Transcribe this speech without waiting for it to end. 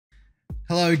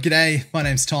Hello, g'day, my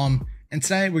name's Tom, and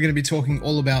today we're going to be talking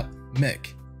all about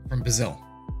MIK from Basil.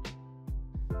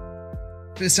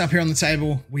 First up here on the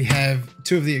table, we have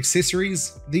two of the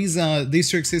accessories. These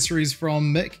two accessories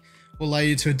from MIK will allow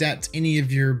you to adapt any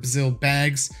of your Basil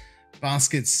bags,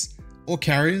 baskets, or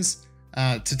carriers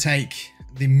to take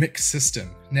the MIK system.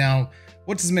 Now,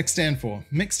 what does MIK stand for?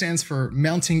 MIK stands for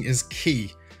mounting is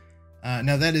key.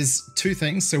 Now that is two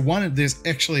things. So one, there's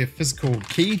actually a physical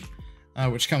key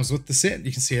which comes with the set.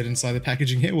 You can see it inside the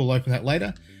packaging here. We'll open that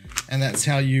later. And that's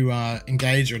how you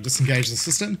engage or disengage the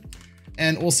system.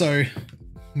 And also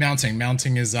mounting.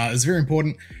 Mounting is very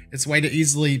important. It's a way to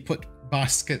easily put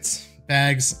baskets,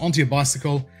 bags onto your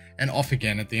bicycle and off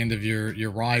again at the end of your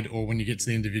ride or when you get to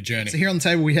the end of your journey. So here on the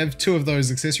table, we have two of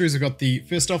those accessories. We've got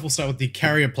first off, we'll start with the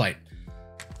carrier plate.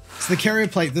 So the carrier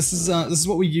plate, this is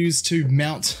what we use to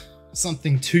mount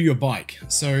something to your bike.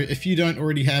 So if you don't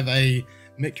already have a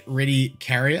MIK ready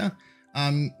carrier,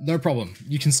 no problem.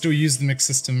 You can still use the MIK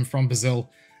system from Basil.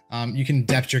 You can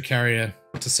adapt your carrier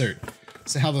to suit.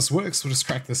 So how this works, we'll just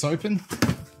crack this open.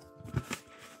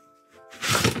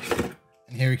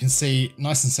 And here we can see,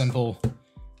 nice and simple,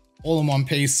 all in one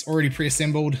piece, already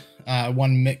pre-assembled,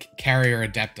 one MIK Carrier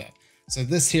Adaptor. So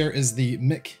this here is the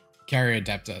MIK Carrier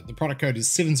Adaptor. The product code is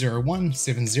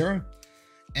 70170.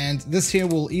 And this here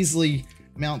will easily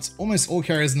mount almost all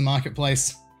carriers in the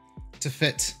marketplace to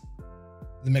fit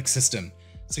the MIK system.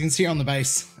 So you can see on the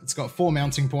base, it's got 4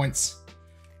 mounting points.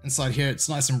 Inside here, it's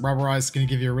nice and rubberized, going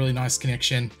to give you a really nice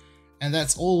connection. And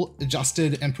that's all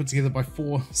adjusted and put together by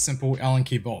 4 simple Allen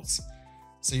key bolts.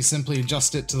 So you simply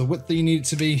adjust it to the width that you need it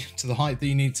to be, to the height that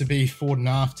you need it to be, forward and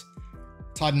aft,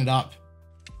 tighten it up,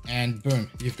 and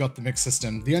boom, you've got the MIK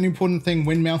system. The only important thing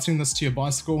when mounting this to your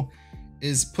bicycle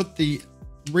is put it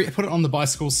on the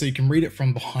bicycle so you can read it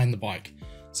from behind the bike.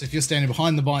 So if you're standing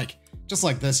behind the bike, just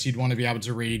like this, you'd want to be able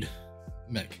to read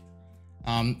MIK.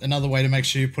 Another way to make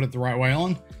sure you put it the right way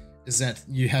on is that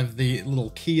you have the little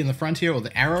key in the front here, or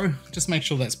the arrow. Just make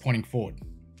sure that's pointing forward.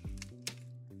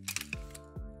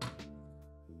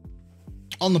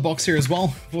 On the box here as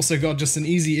well, we've also got just an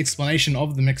easy explanation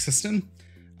of the MIK system.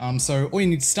 So all you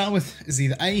need to start with is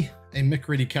either a MIK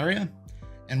ready carrier,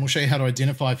 and we'll show you how to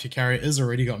identify if your carrier is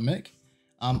already got MIK,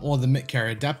 or the MIK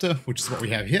Carrier Adaptor, which is what we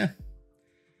have here.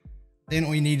 Then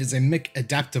all you need is a MIK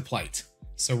adapter plate.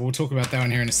 So we'll talk about that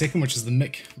one here in a second, which is the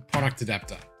MIK Product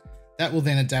Adaptor. That will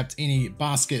then adapt any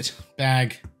basket,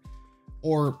 bag,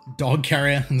 or dog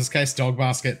carrier, in this case dog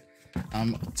basket,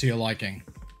 to your liking.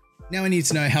 Now we need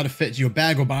to know how to fit your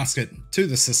bag or basket to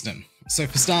the system. So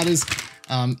for starters,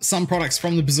 some products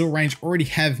from the Basil range already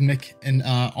have MIK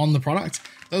on the product.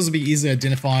 Those will be easily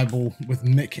identifiable with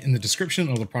MIK in the description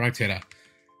or the product header.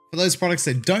 For those products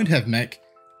that don't have MIK,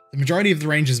 the majority of the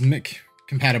range is MIK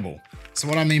compatible. So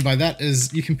what I mean by that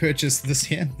is you can purchase this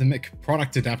here, the MIK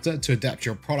Product Adaptor, to adapt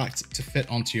your product to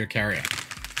fit onto your carrier.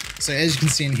 So as you can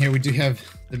see in here, we do have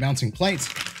the mounting plate,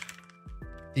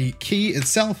 the key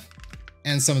itself,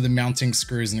 and some of the mounting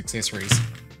screws and accessories.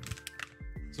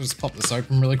 So I'll just pop this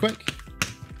open really quick.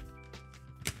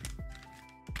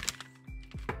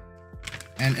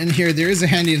 And in here, there is a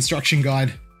handy instruction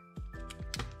guide.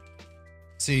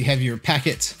 So you have your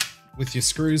packet with your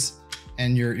screws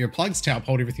and your plugs to help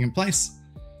hold everything in place.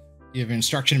 You have your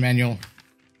instruction manual.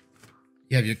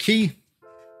 You have your key.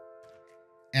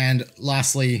 And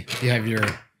lastly, you have your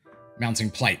mounting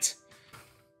plate.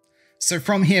 So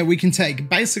from here, we can take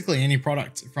basically any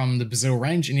product from the Basil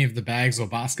range, any of the bags or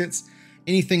baskets,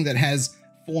 anything that has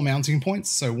 4 mounting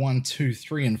points, so 1, 2,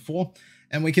 3, and 4,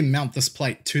 and we can mount this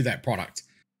plate to that product.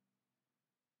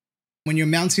 When you're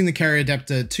mounting the carrier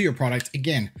adapter to your product,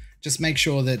 again, just make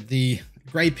sure that the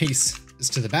gray piece is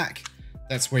to the back.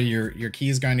 That's where your key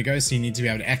is going to go, so you need to be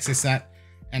able to access that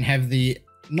and have the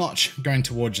notch going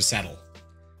towards your saddle.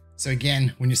 So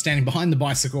again, when you're standing behind the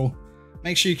bicycle,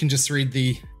 make sure you can just read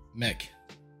the MIK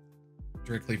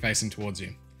directly facing towards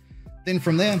you. Then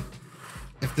from there,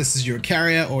 if this is your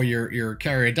carrier or your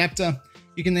carrier adapter,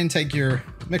 you can then take your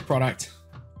MIK product,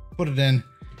 put it in,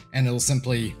 and it'll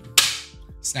simply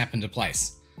snap into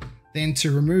place. Then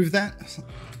to remove that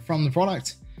from the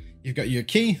product, you've got your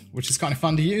key, which is kind of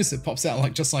fun to use. It pops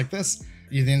out just like this.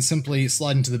 You then simply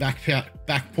slide into the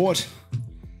back port. So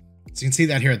you can see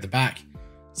that here at the back.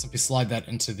 Simply slide that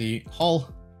into the hole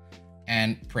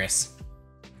and press.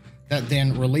 That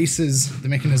then releases the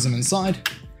mechanism inside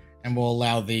and will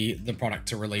allow the product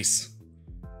to release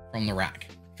from the rack.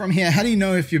 From here, how do you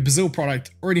know if your Basil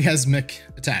product already has MIK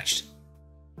attached?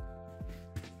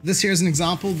 This here is an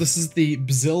example. This is the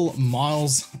Basil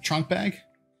Miles trunk bag.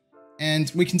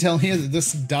 And we can tell here that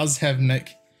this does have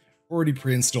MIK already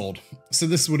pre-installed. So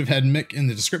this would have had MIK in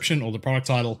the description or the product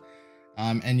title.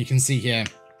 And you can see here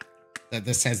that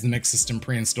this has the MIK system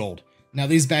pre-installed. Now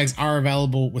these bags are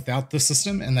available without the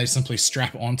system and they simply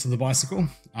strap onto the bicycle.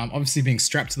 Obviously being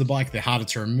strapped to the bike, they're harder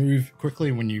to remove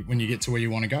quickly when you get to where you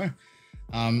want to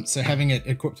go. So having it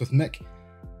equipped with MIK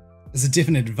is a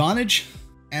definite advantage.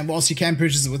 And whilst you can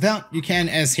purchase it without, you can,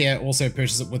 as here, also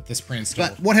purchase it with this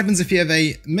pre-installed. But what happens if you have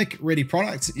a MIK ready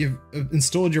product, you've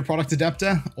installed your product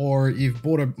adapter, or you've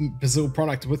bought a Basil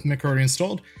product with MIK already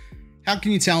installed? How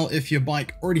can you tell if your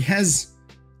bike already has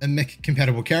a MIK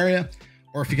compatible carrier,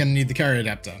 or if you're gonna need the carrier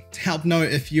adapter? To help know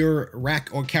if your rack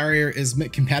or carrier is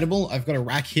MIK compatible, I've got a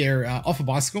rack here off a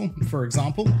bicycle, for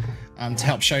example, to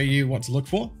help show you what to look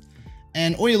for.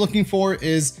 And all you're looking for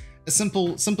is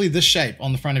simply this shape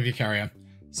on the front of your carrier.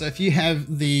 So if you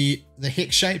have the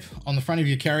hex shape on the front of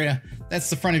your carrier, that's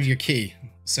the front of your key.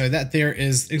 So that there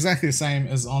is exactly the same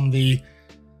as on the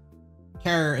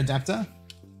carrier adapter.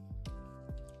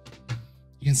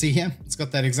 You can see here, it's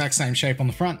got that exact same shape on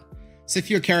the front. So if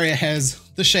your carrier has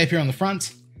this shape here on the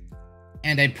front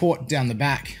and a port down the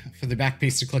back for the back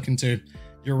piece to click into,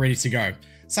 you're ready to go.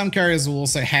 Some carriers will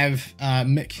also have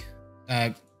MIK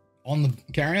on the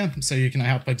carrier, so you can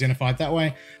help identify it that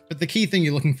way. But the key thing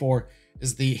you're looking for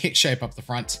is the hex shape up the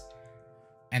front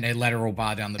and a lateral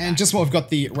bar down the back. And just while we've got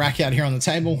the rack out here on the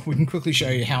table, we can quickly show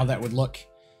you how that would look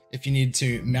if you need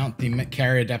to mount the MIK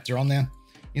Carrier Adaptor on there.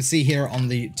 You can see here on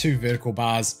the two vertical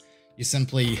bars, you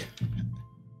simply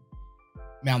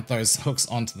mount those hooks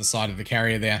onto the side of the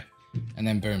carrier there, and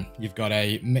then boom, you've got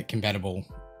a MIK compatible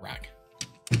rack.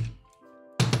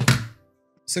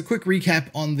 So quick recap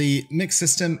on the MIK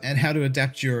system and how to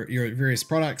adapt your various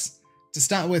products. To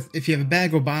start with, if you have a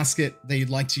bag or basket that you'd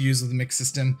like to use with the MIK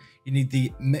system, you need the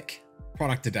MIK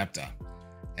Product Adaptor,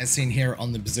 as seen here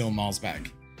on the Basil Miles bag.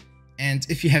 And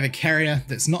if you have a carrier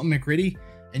that's not MIK ready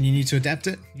and you need to adapt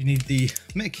it, you need the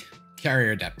MIK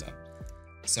Carrier Adaptor.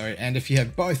 So, and if you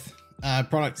have both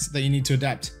products that you need to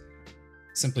adapt,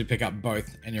 simply pick up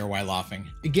both and you're away laughing.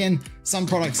 Again, some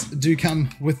products do come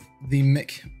with the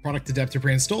MIK Product Adaptor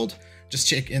pre-installed. Just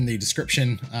check in the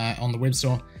description on the web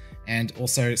store. And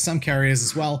also some carriers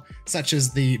as well, such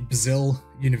as the Basil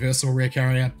Universal Rear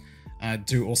Carrier,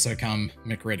 do also come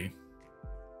MIK ready.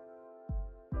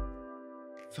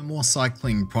 For more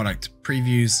cycling product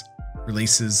previews,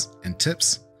 releases, and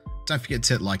tips, don't forget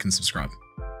to hit like and subscribe.